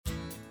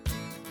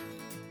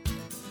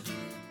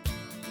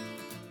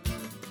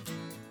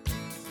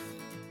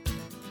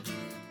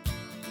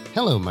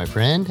Hello, my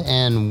friend,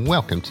 and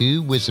welcome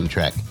to Wisdom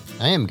Trek.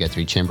 I am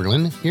Guthrie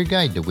Chamberlain, your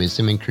guide to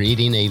wisdom and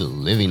creating a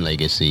living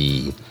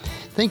legacy.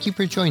 Thank you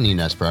for joining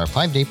us for our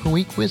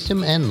 5-day-per-week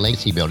Wisdom and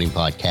Legacy Building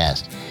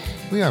podcast.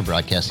 We are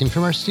broadcasting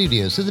from our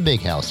studios of the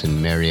Big House in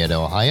Marietta,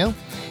 Ohio,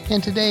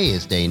 and today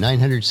is day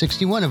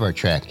 961 of our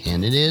trek,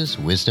 and it is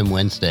Wisdom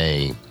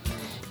Wednesday.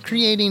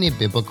 Creating a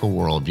biblical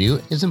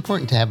worldview is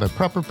important to have a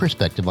proper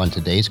perspective on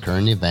today's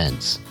current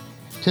events.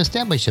 To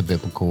establish a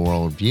biblical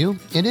worldview,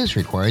 it is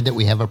required that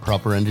we have a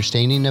proper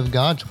understanding of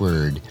God's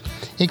Word.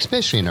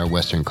 Especially in our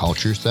Western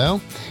cultures, though,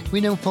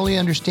 we don't fully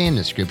understand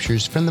the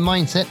Scriptures from the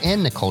mindset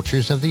and the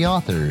cultures of the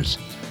authors.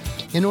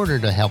 In order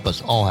to help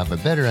us all have a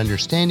better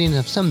understanding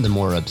of some of the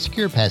more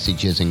obscure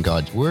passages in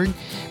God's Word,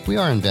 we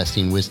are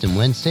investing Wisdom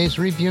Wednesdays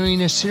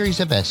reviewing a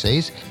series of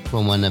essays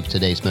from one of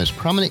today's most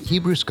prominent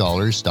Hebrew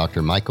scholars,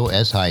 Dr. Michael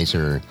S.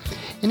 Heiser.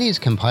 And he has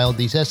compiled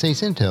these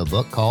essays into a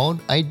book called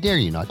I Dare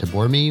You Not to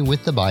Bore Me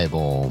with the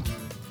Bible.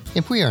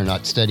 If we are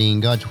not studying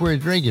God's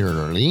Word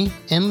regularly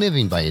and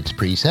living by its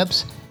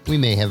precepts, we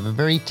may have a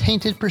very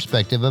tainted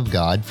perspective of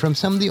God from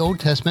some of the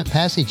Old Testament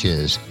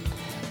passages.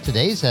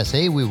 Today's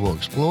essay, we will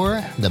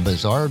explore the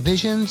bizarre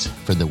visions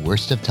for the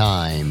worst of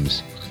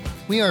times.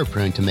 We are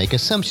prone to make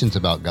assumptions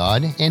about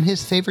God and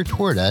His favor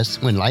toward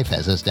us when life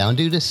has us down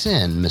due to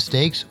sin,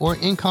 mistakes, or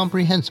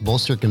incomprehensible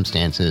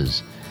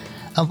circumstances.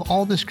 Of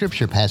all the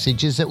scripture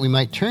passages that we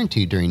might turn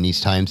to during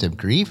these times of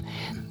grief,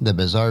 the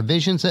bizarre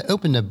visions that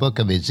open the book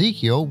of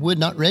Ezekiel would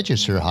not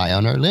register high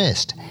on our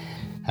list.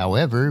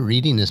 However,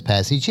 reading this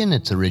passage in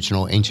its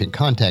original ancient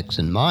context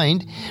in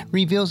mind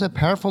reveals a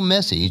powerful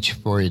message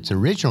for its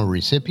original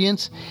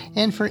recipients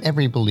and for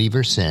every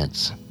believer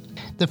since.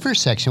 The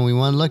first section we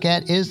want to look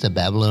at is the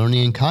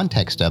Babylonian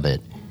context of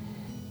it.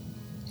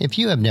 If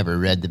you have never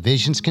read the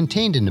visions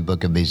contained in the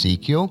book of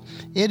Ezekiel,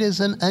 it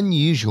is an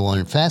unusual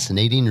and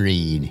fascinating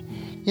read.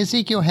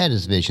 Ezekiel had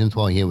his visions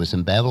while he was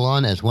in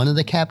Babylon as one of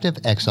the captive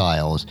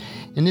exiles,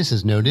 and this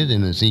is noted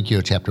in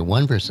Ezekiel chapter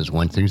 1, verses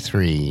 1 through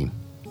 3.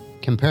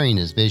 Comparing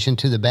his vision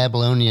to the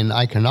Babylonian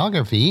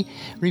iconography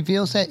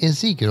reveals that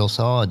Ezekiel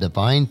saw a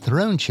divine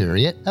throne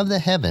chariot of the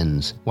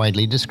heavens,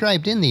 widely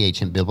described in the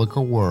ancient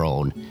biblical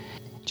world.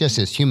 Just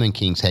as human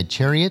kings had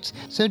chariots,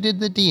 so did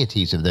the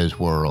deities of those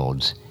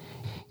worlds.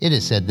 It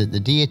is said that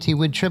the deity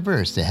would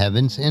traverse the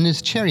heavens in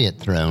his chariot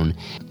throne,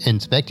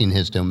 inspecting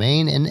his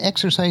domain and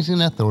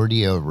exercising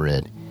authority over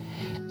it.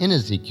 In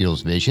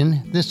Ezekiel's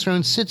vision, this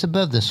throne sits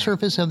above the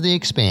surface of the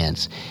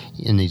expanse,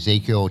 in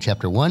Ezekiel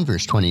chapter 1,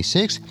 verse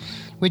 26,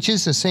 which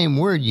is the same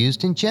word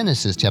used in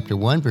Genesis chapter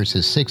 1,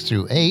 verses 6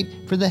 through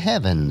 8 for the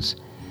heavens.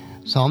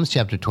 Psalms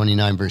chapter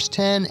 29, verse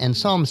 10, and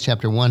Psalms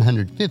chapter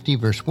 150,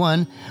 verse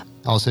 1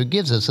 also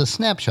gives us a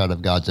snapshot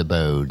of God's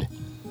abode.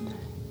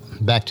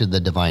 Back to the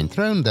divine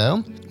throne,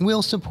 though,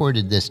 Will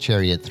supported this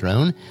chariot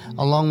throne,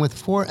 along with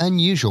 4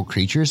 unusual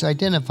creatures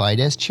identified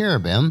as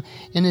cherubim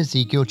in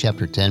Ezekiel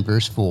chapter 10,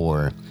 verse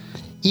 4.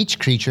 Each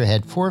creature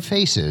had 4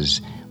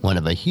 faces, one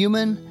of a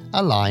human,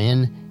 a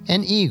lion,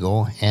 an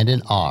eagle, and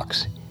an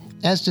ox,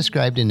 as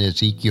described in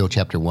Ezekiel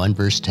chapter 1,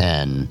 verse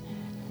 10.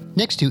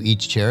 Next to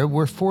each cherub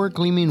were 4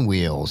 gleaming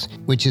wheels,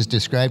 which is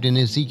described in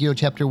Ezekiel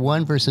chapter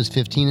 1, verses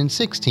 15 and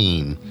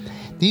 16.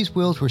 These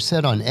wheels were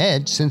set on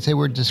edge since they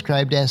were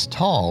described as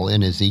tall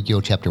in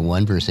Ezekiel chapter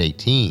 1, verse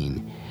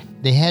 18.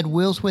 They had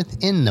wheels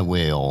within the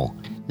wheel.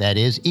 That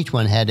is, each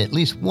one had at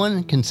least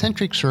one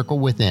concentric circle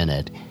within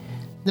it.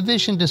 The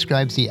vision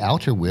describes the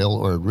outer wheel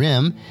or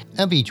rim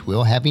of each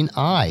wheel having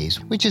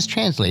eyes, which is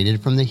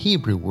translated from the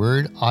Hebrew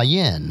word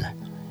ayin.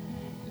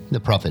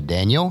 The prophet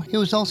Daniel, who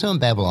was also in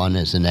Babylon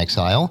as an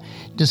exile,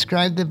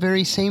 described the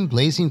very same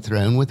blazing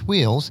throne with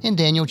wheels in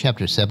Daniel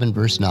chapter 7,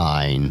 verse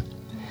 9.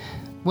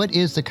 What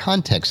is the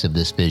context of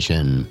this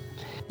vision?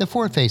 The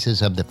 4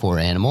 faces of the 4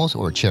 animals,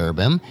 or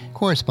cherubim,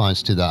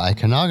 corresponds to the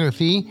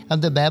iconography of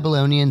the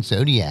Babylonian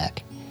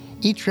zodiac.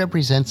 Each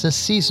represents a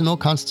seasonal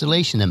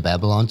constellation in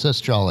Babylon's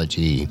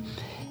astrology,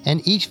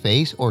 and each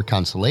face or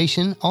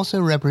constellation also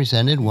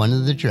represented one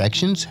of the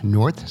directions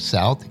north,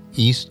 south,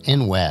 east,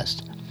 and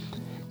west.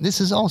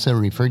 This is also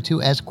referred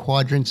to as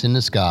quadrants in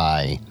the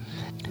sky.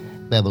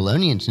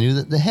 Babylonians knew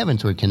that the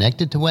heavens were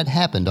connected to what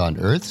happened on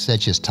earth,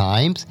 such as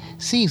times,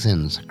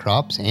 seasons,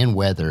 crops, and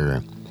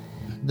weather.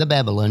 The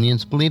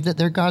Babylonians believed that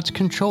their gods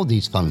controlled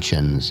these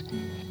functions.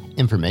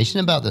 Information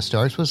about the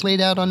stars was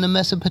laid out on the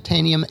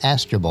Mesopotamian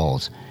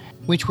astrobals,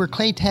 which were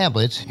clay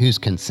tablets whose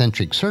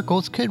concentric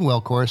circles could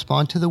well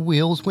correspond to the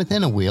wheels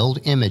within a wheeled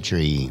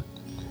imagery.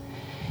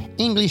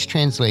 English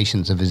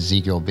translations of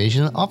Ezekiel's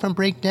vision often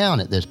break down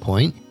at this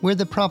point, where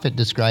the prophet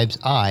describes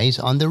eyes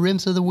on the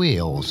rims of the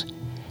wheels.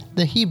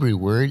 The Hebrew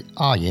word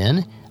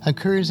ayin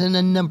occurs in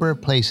a number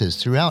of places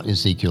throughout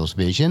Ezekiel's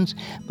visions,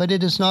 but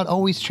it is not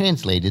always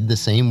translated the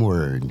same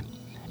word.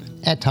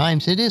 At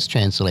times it is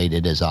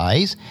translated as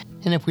eyes,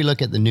 and if we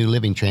look at the New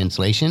Living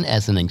Translation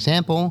as an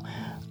example,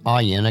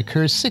 ayin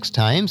occurs 6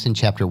 times in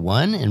chapter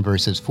 1 in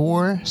verses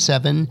 4,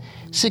 7,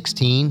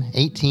 16,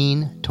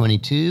 18,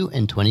 22,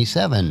 and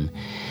 27,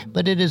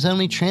 but it is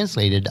only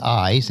translated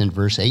eyes in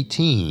verse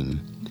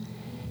 18.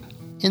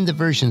 In the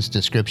version's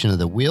description of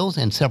the wheels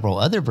and several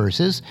other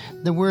verses,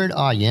 the word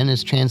ayin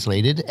is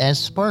translated as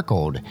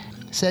sparkled,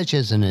 such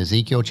as in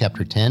Ezekiel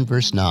chapter 10,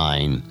 verse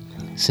 9.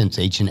 Since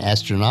ancient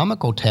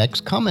astronomical texts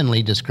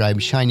commonly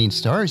describe shining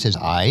stars as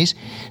eyes,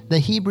 the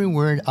Hebrew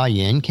word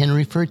ayin can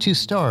refer to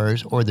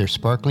stars or their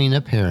sparkling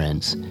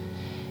appearance.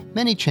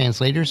 Many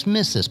translators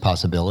miss this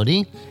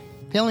possibility,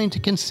 failing to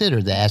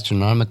consider the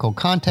astronomical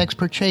context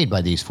portrayed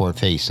by these four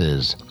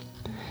faces.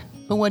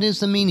 But what is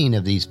the meaning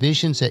of these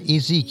visions that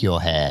Ezekiel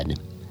had?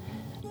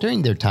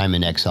 During their time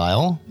in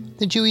exile,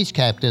 the Jewish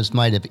captives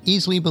might have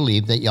easily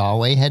believed that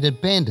Yahweh had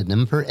abandoned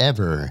them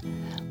forever.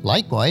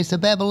 Likewise, the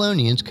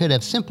Babylonians could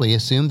have simply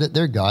assumed that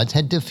their gods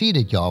had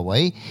defeated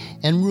Yahweh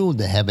and ruled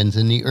the heavens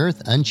and the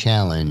earth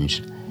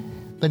unchallenged.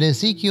 But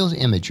Ezekiel's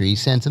imagery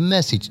sends a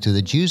message to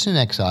the Jews in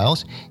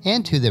exiles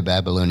and to their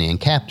Babylonian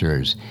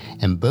captors,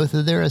 and both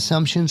of their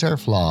assumptions are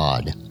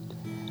flawed.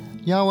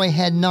 Yahweh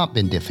had not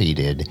been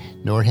defeated,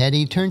 nor had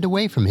he turned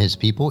away from his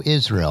people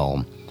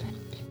Israel.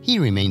 He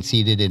remained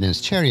seated in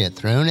his chariot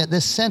throne at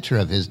the center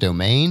of his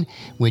domain,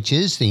 which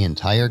is the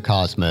entire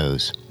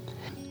cosmos.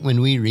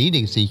 When we read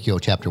Ezekiel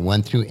chapter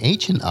 1 through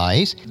ancient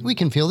eyes, we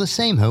can feel the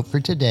same hope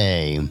for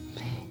today.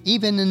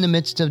 Even in the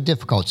midst of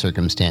difficult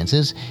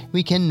circumstances,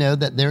 we can know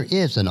that there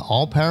is an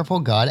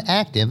all-powerful God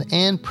active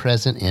and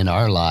present in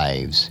our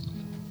lives.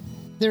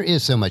 There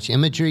is so much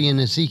imagery in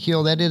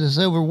Ezekiel that it is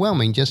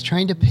overwhelming just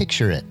trying to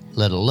picture it,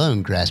 let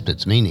alone grasp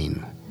its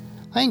meaning.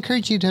 I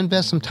encourage you to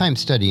invest some time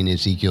studying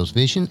Ezekiel's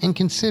vision and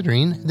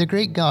considering the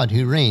great God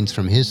who reigns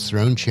from his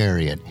throne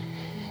chariot.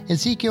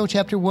 Ezekiel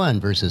chapter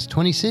 1 verses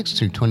 26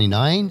 through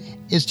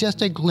 29 is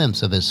just a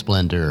glimpse of his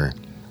splendor.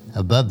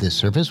 Above this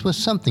surface was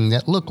something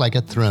that looked like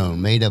a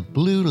throne made of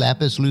blue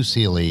lapis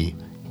lazuli,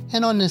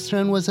 and on this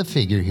throne was a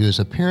figure whose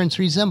appearance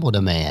resembled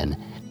a man.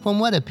 From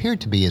what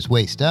appeared to be his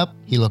waist up,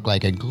 he looked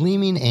like a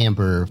gleaming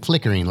amber,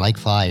 flickering like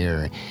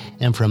fire,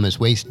 and from his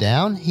waist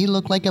down, he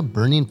looked like a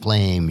burning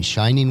flame,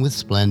 shining with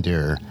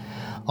splendor.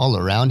 All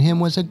around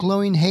him was a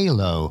glowing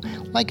halo,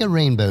 like a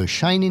rainbow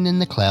shining in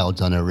the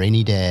clouds on a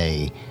rainy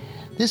day.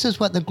 This is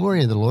what the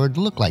glory of the Lord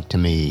looked like to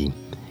me.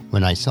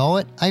 When I saw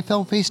it, I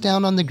fell face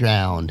down on the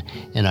ground,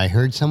 and I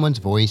heard someone's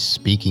voice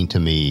speaking to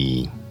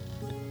me.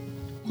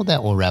 Well,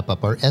 that will wrap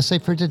up our essay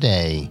for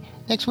today.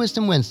 Next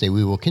Wisdom Wednesday,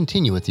 we will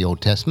continue with the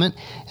Old Testament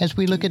as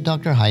we look at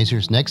Dr.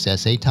 Heiser's next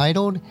essay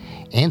titled,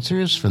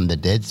 Answers from the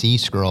Dead Sea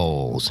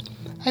Scrolls.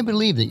 I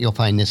believe that you'll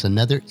find this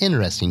another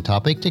interesting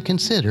topic to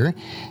consider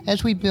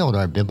as we build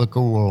our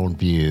biblical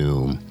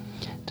worldview.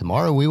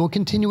 Tomorrow, we will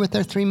continue with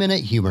our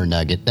 3-minute humor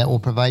nugget that will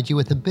provide you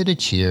with a bit of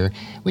cheer,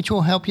 which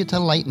will help you to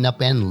lighten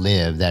up and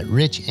live that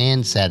rich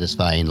and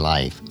satisfying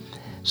life.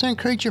 So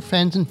encourage your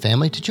friends and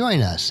family to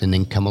join us and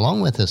then come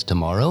along with us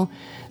tomorrow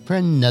for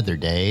another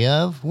day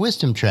of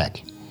Wisdom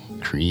Trek,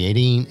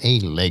 creating a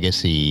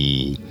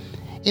legacy.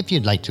 If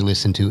you'd like to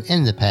listen to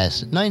any of the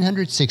past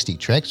 960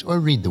 treks or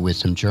read the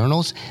Wisdom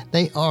Journals,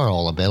 they are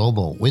all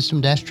available at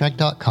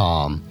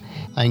wisdom-trek.com.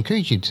 I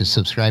encourage you to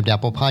subscribe to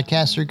Apple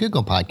Podcasts or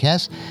Google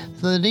Podcasts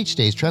so that each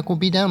day's trek will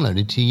be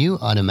downloaded to you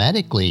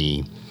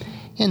automatically.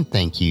 And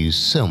thank you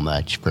so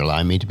much for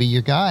allowing me to be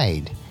your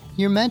guide,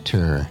 your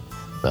mentor,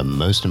 but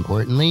most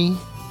importantly,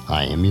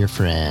 I am your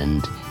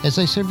friend as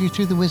I serve you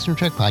through the Wisdom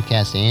Trek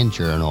podcast and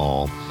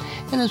journal.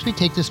 And as we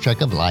take this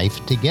trek of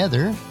life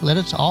together, let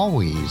us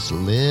always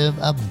live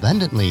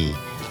abundantly,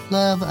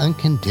 love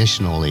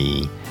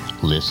unconditionally,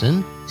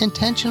 listen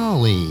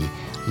intentionally,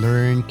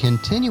 learn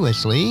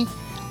continuously,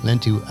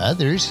 lend to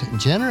others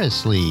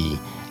generously,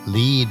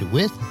 lead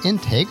with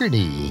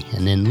integrity,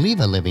 and then leave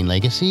a living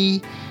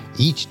legacy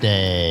each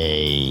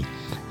day.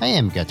 I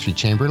am Guthrie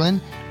Chamberlain,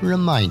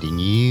 reminding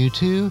you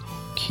to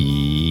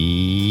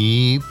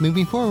keep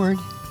moving forward,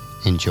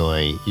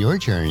 enjoy your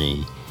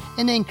journey,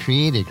 and then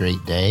create a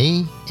great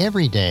day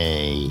every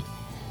day.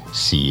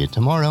 See you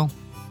tomorrow.